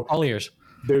 So all ears.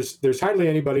 There's hardly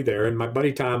anybody there, and my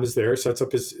buddy Tom is there, sets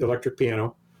up his electric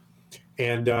piano,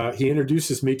 and he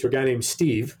introduces me to a guy named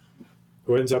Steve,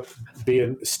 who ends up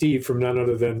being Steve from none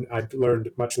other than, I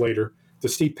learned much later, the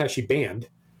Steve Pesci Band,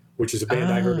 which is a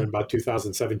band I heard in about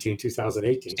 2017,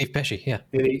 2018. Steve Pesci, yeah.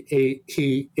 And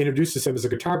he introduces him as a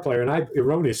guitar player, and I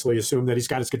erroneously assumed that he's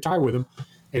got his guitar with him,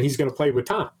 and he's going to play with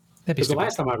Tom. Because the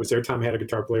last time I was there, Tom had a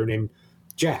guitar player named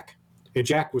Jack. And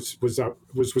Jack was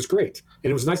great,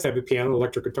 and it was nice to have a piano and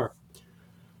electric guitar.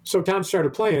 So Tom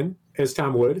started playing as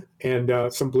Tom would,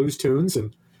 and some blues tunes,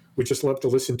 and we just loved to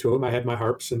listen to him. I had my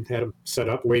harps and had them set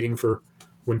up, waiting for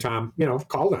when Tom,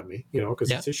 called on me, because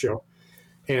it's his show.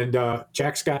 And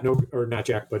Steve's got no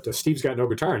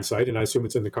guitar in sight, and I assume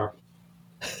it's in the car.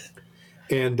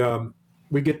 And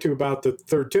we get to about the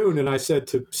third tune, and I said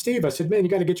to Steve, man, you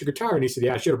got to get your guitar. And he said,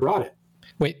 yeah, I should have brought it.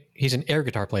 Wait, he's an air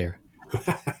guitar player.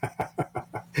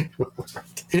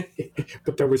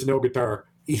 But there was no guitar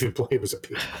even played. It was a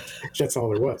piano. That's all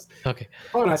there was. Okay.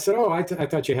 Oh, and I said, I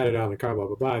thought you had it on the car, blah,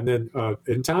 blah, blah. And then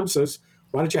and Tom says,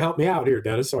 why don't you help me out here,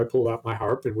 Dennis? So I pulled out my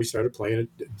harp, and we started playing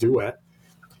a duet.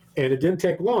 And it didn't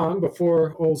take long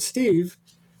before old Steve,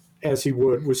 as he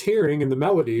was hearing in the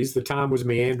melodies that Tom was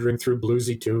meandering through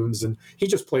bluesy tunes, and he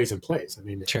just plays and plays. I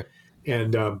mean, Sure.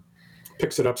 and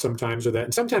picks it up sometimes or that,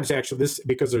 and sometimes actually this,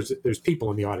 because there's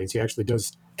people in the audience, he actually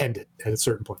does end it at a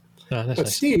certain point. Oh, that's But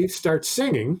nice. Steve starts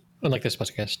singing Unlike this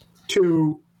podcast.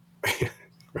 to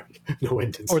right, no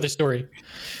end in Or the story.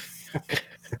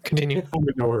 Continue. I'm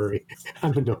in no hurry.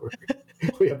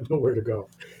 We have nowhere to go.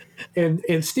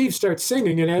 And Steve starts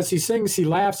singing, and as he sings, he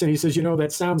laughs and he says,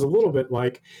 that sounds a little bit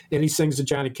like, and he sings a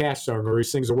Johnny Cash song, or he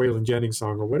sings a Waylon Jennings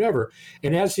song, or whatever.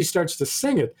 And as he starts to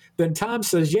sing it, then Tom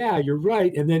says, yeah, you're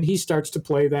right. And then he starts to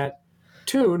play that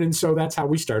tune. And so that's how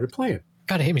we started playing.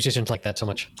 God, I hate musicians like that so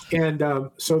much. And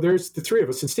so there's the three of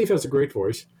us, and Steve has a great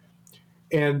voice.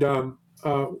 And so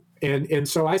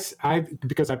I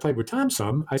because I played with Tom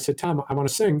some, I said, Tom, I want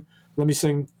to sing. Let me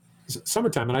sing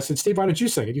Summertime. And I said, Steve, why don't you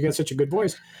sing it? You got such a good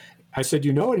voice. I said,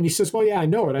 you know it? And he says, well, yeah, I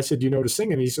know it. I said, you know to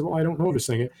sing it? And he said, well, I don't know to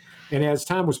sing it. And as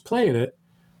Tom was playing it,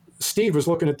 Steve was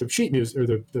looking at the sheet music, or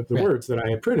the Right. words that I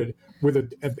had printed, with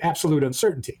an absolute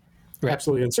uncertainty. Right.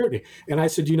 Absolutely uncertainty. And I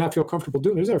said, do you not feel comfortable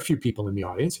doing this? There are a few people in the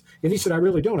audience. And he said, I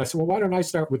really don't. I said, well, why don't I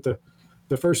start with the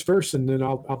first verse, and then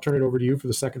I'll turn it over to you for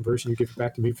the second verse, and you give it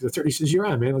back to me for the third. He says, you're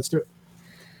on, man. Let's do it.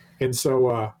 And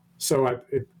so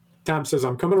Tom says,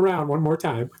 I'm coming around one more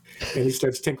time. And he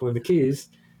starts tinkling the keys.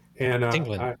 And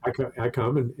I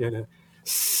come and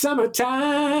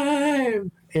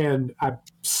Summertime. And I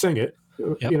sing it,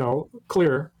 Yep.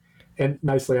 clear and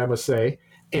nicely, I must say.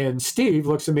 And Steve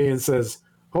looks at me and says,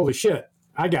 holy shit,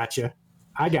 I got you.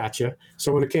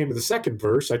 So when it came to the second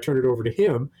verse, I turned it over to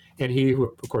him. And he,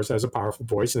 of course, has a powerful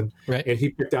voice. And he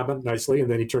picked up it nicely. And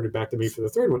then he turned it back to me for the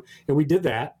third one. And we did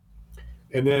that.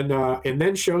 And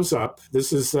then shows up.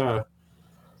 This is I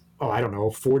don't know,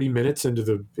 40 minutes into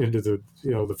the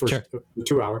first Sure.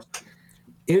 2 hours.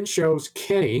 In shows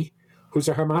Kenny, who's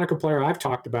a harmonica player I've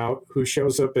talked about, who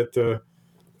shows up at the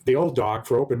Old Dog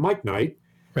for open mic night.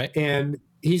 Right. And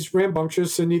he's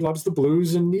rambunctious and he loves the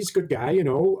blues and he's a good guy,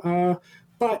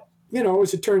 But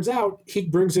as it turns out, he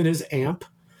brings in his amp,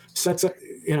 sets up.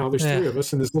 There's three of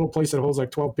us in this little place that holds like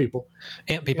 12 people.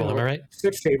 Amp people, am I right?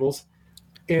 6 tables,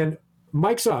 and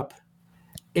mics up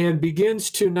and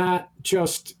begins to not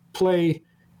just play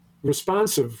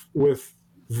responsive with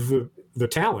the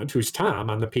talent, who's Tom,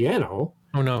 on the piano.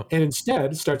 Oh, no. And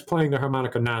instead starts playing the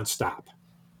harmonica nonstop.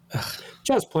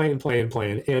 Just playing.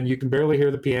 And you can barely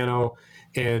hear the piano.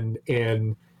 And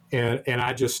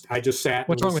I just sat.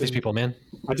 What's wrong with these people, man?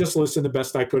 I just listened the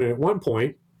best I could. And at one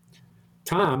point,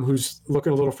 Tom, who's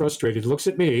looking a little frustrated, looks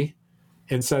at me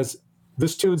and says,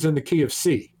 this tune's in the key of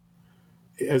C.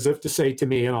 As if to say to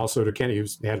me, and also to Kenny, who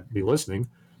had to be listening,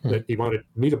 that he wanted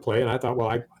me to play. And I thought,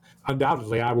 well,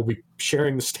 undoubtedly I will be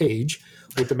sharing the stage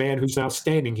with the man who's now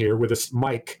standing here with his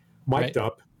mic mic'd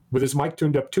up, with his mic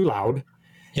tuned up too loud.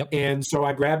 Yep. And so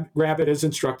I grab it as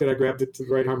instructed. I grabbed it to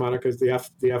the right harmonica, the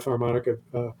F harmonica,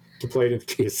 to play it in the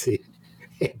key of C.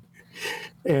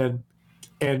 and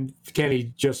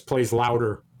Kenny just plays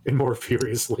louder and more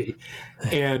furiously.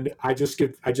 And I just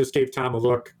gave Tom a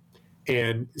look.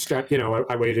 And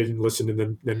I waited and listened,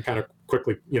 and then kind of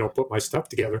quickly, put my stuff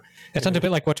together. It sounds a bit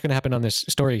like what's going to happen on this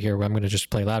story here, where I'm going to just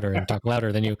play louder and talk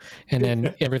louder than you, and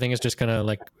then everything is just going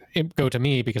to go to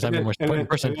me because I'm the more important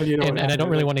person, and I don't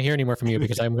really want to hear any more from you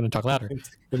because I'm going to talk louder.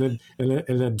 And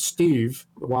then Steve,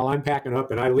 while I'm packing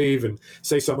up and I leave and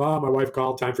say something, my wife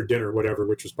called, time for dinner, whatever,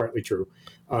 which was partly true.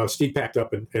 Steve packed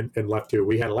up and left too.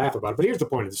 We had a laugh about it, but here's the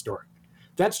point of the story.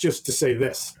 That's just to say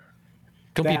this.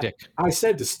 Don't be a dick. I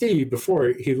said to Steve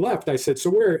before he left, I said, so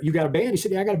where, you got a band? He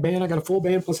said, yeah, I got a band. I got a full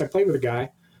band. Plus I play with a guy,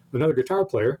 another guitar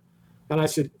player. And I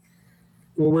said,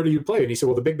 well, where do you play? And he said,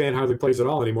 well, the big band hardly plays at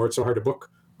all anymore. It's so hard to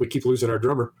book. We keep losing our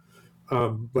drummer.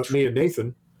 But me and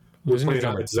Nathan, we're playing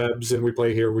out at Zeb's, and we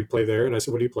play here, we play there. And I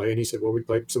said, what do you play? And he said, well, we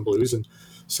play some blues and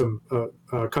some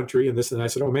country and this. And I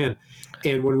said, oh, man.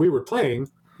 And when we were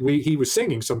playing, he was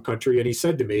singing some country, and he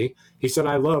said to me,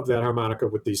 I love that harmonica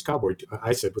with these cowboy.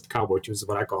 I said, with the cowboy tunes is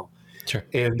what I call. Sure.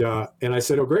 And I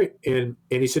said, oh, great. And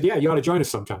he said, yeah, you ought to join us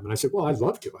sometime. And I said, well, I'd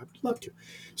love to.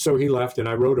 So he left, and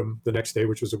I wrote him the next day,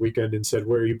 which was a weekend, and said,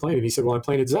 where are you playing? And he said, well, I'm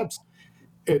playing at Zeb's.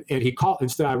 And he called.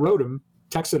 Instead, I wrote him,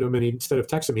 texted him, and instead of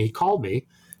texting me, he called me.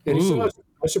 And he said, I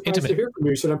was surprised to hear from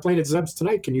you. He said, I'm playing at Zeb's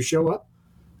tonight. Can you show up?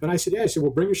 And I said, yeah. I said,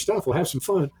 well, bring your stuff. We'll have some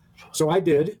fun. So I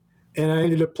did, and I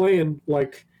ended up playing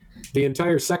like the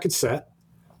entire second set,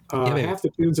 half the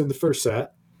tunes in the first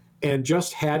set, and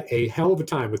just had a hell of a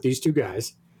time with these two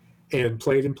guys, and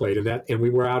played and that. And we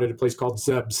were out at a place called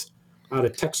Zeb's out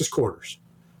at Texas Corners.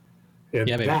 And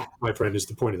that, my friend, is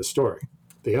the point of the story.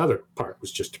 The other part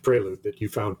was just a prelude that you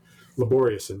found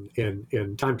laborious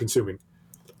and time consuming.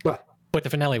 But the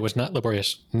finale was not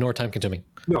laborious nor time consuming.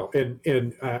 no,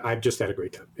 and I've just had a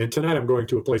great time. And tonight I'm going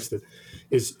to a place that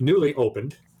is newly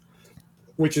opened,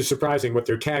 which is surprising what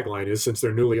their tagline is since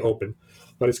they're newly open.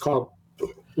 But it's called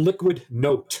Liquid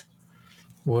Note.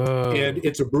 Whoa. And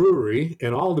it's a brewery,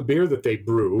 and all the beer that they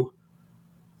brew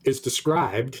is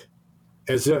described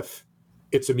as if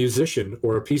it's a musician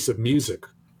or a piece of music.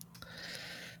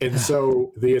 And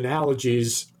so the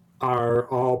analogies are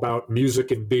all about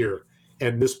music and beer.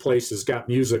 And this place has got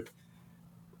music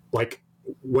like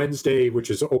Wednesday, which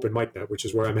is open mic night, which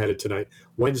is where I'm headed tonight.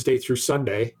 Wednesday through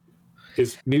Sunday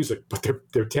is music, but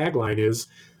their tagline is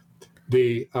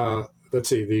the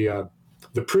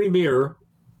premier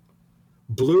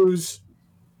blues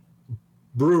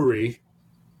brewery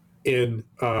in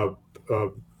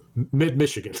mid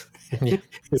Michigan. Yeah.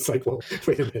 It's like, well,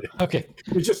 wait a minute. Okay.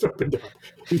 We just opened up.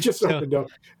 Opened up.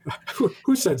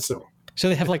 Who said so? So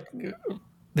they have like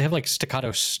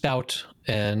staccato stout,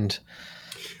 and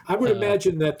I would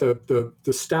imagine that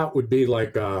the stout would be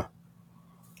like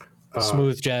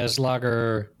smooth jazz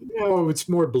lager. No, it's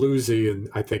more bluesy, and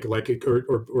I think like it,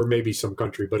 or maybe some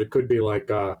country, but it could be like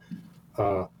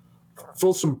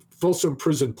Folsom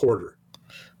Prison Porter.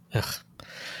 Ugh.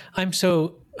 I'm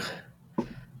so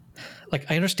like,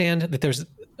 I understand that there's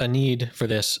a need for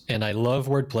this, and I love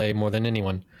wordplay more than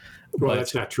anyone. Well,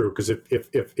 that's not true, because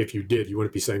if you did, you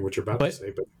wouldn't be saying what you're about to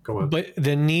say. But go on. But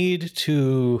the need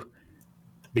to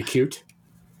be cute,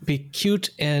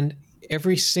 and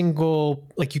every single,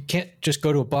 like, you can't just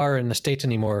go to a bar in the States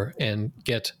anymore and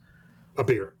get a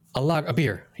beer. A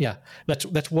beer. Yeah,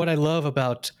 that's what I love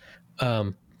about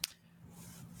Smittix,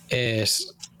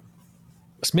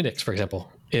 for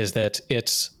example, is that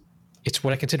it's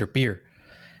what I consider beer,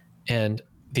 and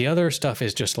the other stuff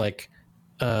is just like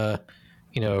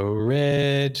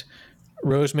red,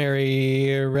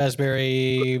 rosemary,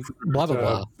 raspberry, blah blah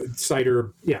blah,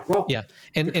 cider. Yeah, well, yeah,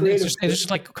 and it's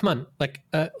just like, come on, like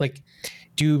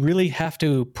do you really have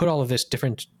to put all of this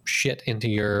different shit into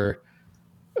your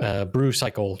brew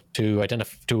cycle to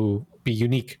be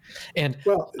unique? And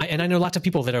I know lots of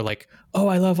people that are like, oh,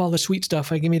 I love all the sweet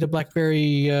stuff. Give me the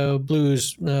blackberry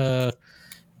blues,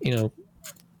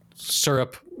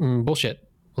 syrup bullshit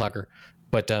lager.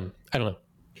 But I don't know.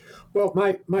 Well,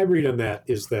 my read on that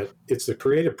is that it's a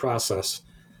creative process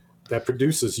that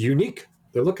produces unique.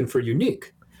 They're looking for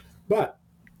unique. But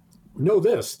know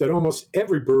this, that almost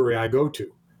every brewery I go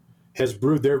to has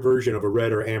brewed their version of a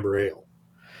red or amber ale.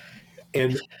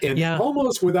 And yeah,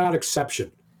 almost without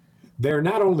exception, they're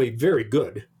not only very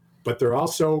good, but they're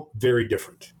also very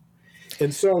different.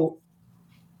 And so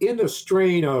in the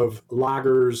strain of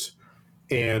lagers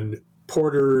and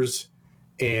porters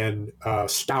and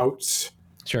stouts,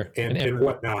 sure, and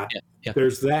whatnot, yeah.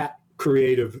 There's that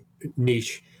creative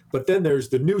niche. But then there's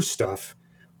the new stuff,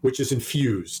 which is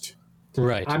infused.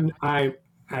 Right. I'm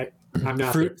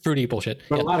not fruity bullshit.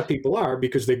 But a lot of people are,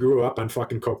 because they grew up on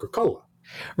fucking Coca-Cola.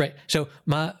 Right. So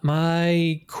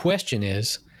my question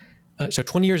is, so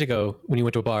 20 years ago, when you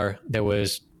went to a bar, there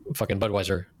was fucking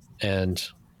Budweiser and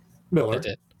Miller. That's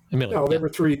it. Miller. No, there were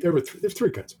three. There's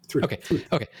three kinds. Three. Okay.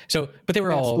 So, but they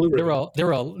were all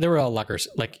lagers.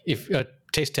 Like, if a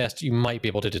taste test, you might be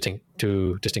able to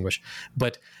distinguish.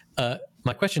 But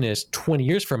my question is, 20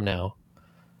 years from now,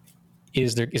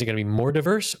 is it going to be more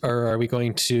diverse, or are we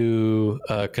going to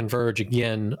converge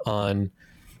again on,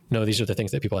 no, these are the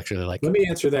things that people actually like? Let me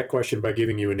answer that question by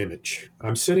giving you an image.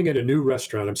 I'm sitting at a new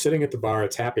restaurant. I'm sitting at the bar.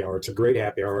 It's happy hour. It's a great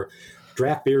happy hour.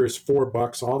 Draft beer is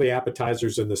 $4. All the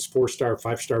appetizers in this 4-star,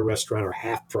 5-star restaurant are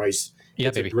half price. Yeah,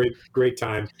 it's baby. a great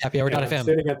time. Happyhour.fm. I'm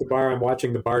sitting at the bar. I'm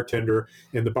watching the bartender,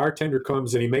 and the bartender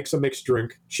comes and he makes a mixed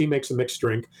drink. She makes a mixed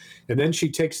drink, and then she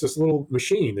takes this little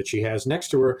machine that she has next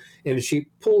to her, and she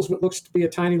pulls what looks to be a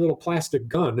tiny little plastic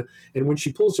gun. And when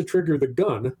she pulls the trigger of the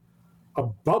gun, a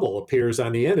bubble appears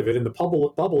on the end of it, and the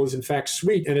bubble is in fact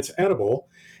sweet and it's edible.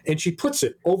 And she puts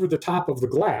it over the top of the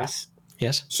glass.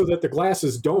 Yes. So that the glass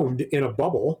is domed in a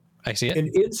bubble. I see it.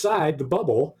 And inside the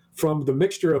bubble, from the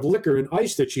mixture of liquor and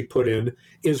ice that she put in,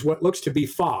 is what looks to be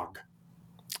fog.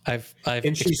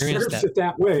 And she serves it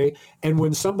that way. And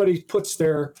when somebody puts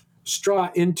their straw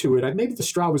into it, maybe the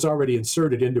straw was already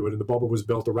inserted into it and the bubble was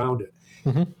built around it.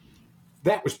 Mm-hmm.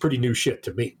 That was pretty new shit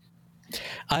to me.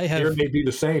 There may be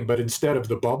the same, but instead of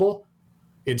the bubble,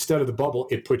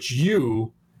 it puts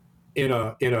you in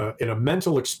a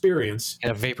mental experience, in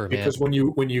a vapor, because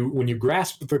man. when you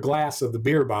grasp the glass of the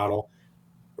beer bottle,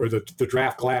 or the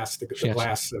draft glass, the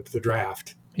glass of the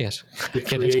draft, yes, it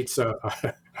creates a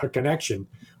connection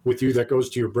with you that goes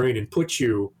to your brain and puts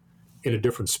you in a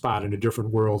different spot, in a different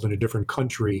world, in a different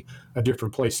country, a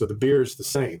different place. So the beer is the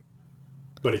same,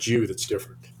 but it's you that's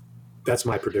different. That's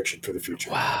my prediction for the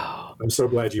future. Wow. I'm so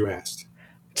glad you asked.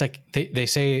 It's like they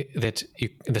say that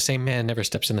the same man never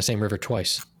steps in the same river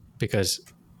twice, because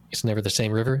it's never the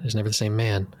same river, it's never the same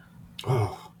man.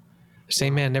 Oh, The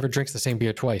same man never drinks the same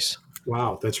beer twice.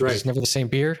 wow. That's right. It's never the same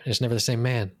beer, it's never the same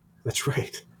man. That's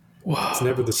right. Whoa. It's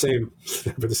never the same.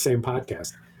 Never the same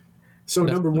podcast. So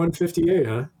number 158,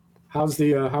 huh? How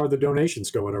are the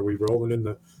donations going? Are we rolling in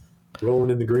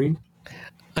the green?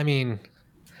 I mean,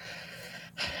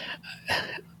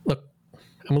 look,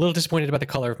 I'm a little disappointed about the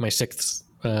color of my 6th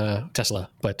Tesla,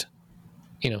 but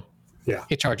Yeah.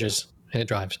 it charges and it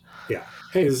drives. Yeah.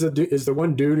 Hey, is the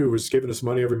one dude who was giving us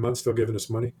money every month still giving us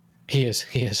money? He is,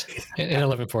 and I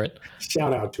love him for it.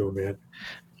 Shout out to him, man.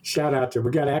 Shout out to him.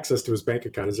 We got access to his bank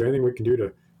account. Is there anything we can do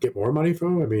to get more money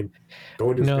from him? I mean,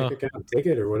 go into his bank account and take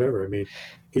it or whatever. I mean,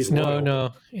 he's loyal.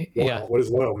 No. Yeah. What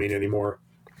does loyal mean anymore?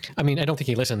 I mean, I don't think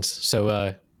he listens.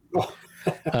 So,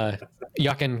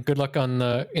 Yakin, good luck in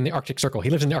the Arctic Circle. He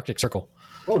lives in the Arctic Circle.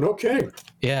 Oh, no kidding.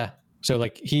 Yeah. So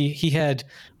like he had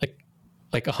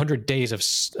like 100 days of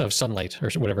sunlight or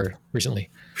whatever recently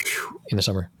in the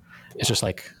summer. It's just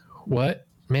like, what,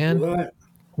 man?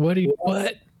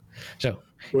 What? So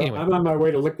Well, anyway. I'm on my way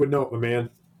to Liquid Note, my man.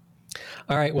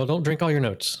 All right. Well, don't drink all your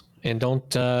notes and don't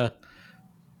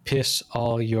piss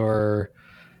all your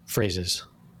phrases.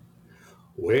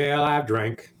 Well, I've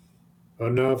drank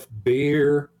enough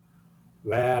beer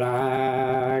that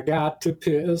I got to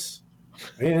piss.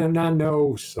 And I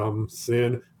know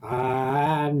something.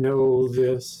 I know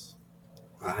this.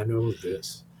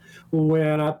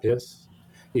 When I piss,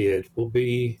 it will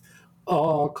be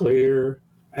all clear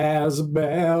as a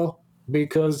bell,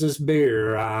 because this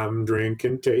beer I'm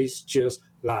drinking tastes just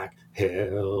like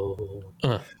hell.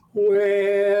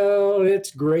 Well,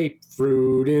 it's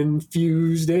grapefruit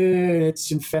infused and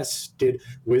it's infested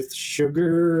with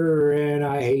sugar and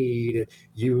I hate it.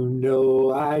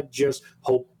 I just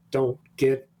hope don't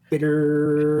get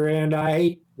bitter, and I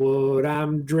hate what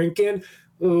I'm drinking.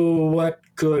 Oh, what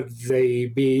could they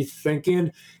be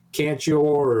thinking? Can't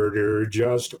you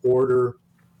just order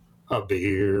a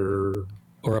beer?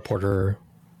 Or a porter.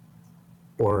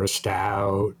 Or a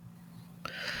stout.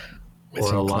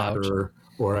 Or a lager.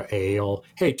 Or an ale.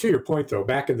 Hey, to your point, though,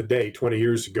 back in the day, 20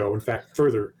 years ago, in fact,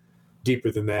 further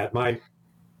deeper than that, my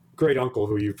great uncle,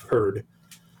 who you've heard,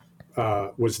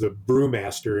 was the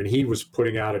brewmaster, and he was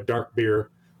putting out a darker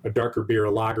beer,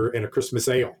 a lager, and a Christmas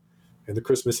ale. And the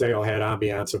Christmas ale had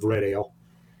ambiance of red ale.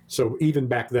 So even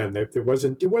back then, it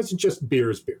wasn't just beer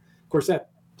as beer. Of course, that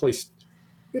place,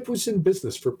 it was in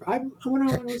business for, when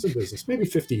was in business? Maybe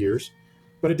 50 years,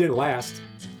 but it didn't last.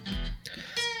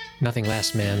 Nothing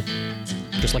lasts, man.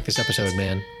 Just like this episode,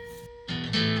 man.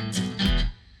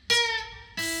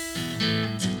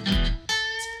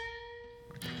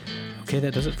 Okay,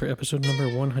 that does it for episode number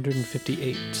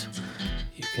 158.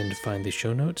 You can find the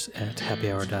show notes at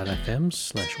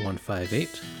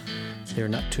happyhour.fm/158. There are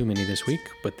not too many this week,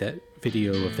 but that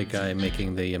video of the guy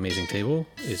making the amazing table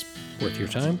is worth your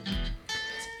time.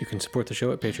 You can support the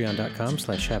show at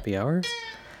patreon.com/happyhour,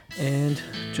 and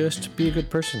just be a good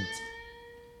person.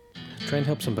 Try and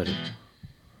help somebody.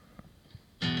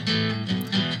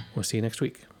 We'll see you next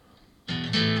week.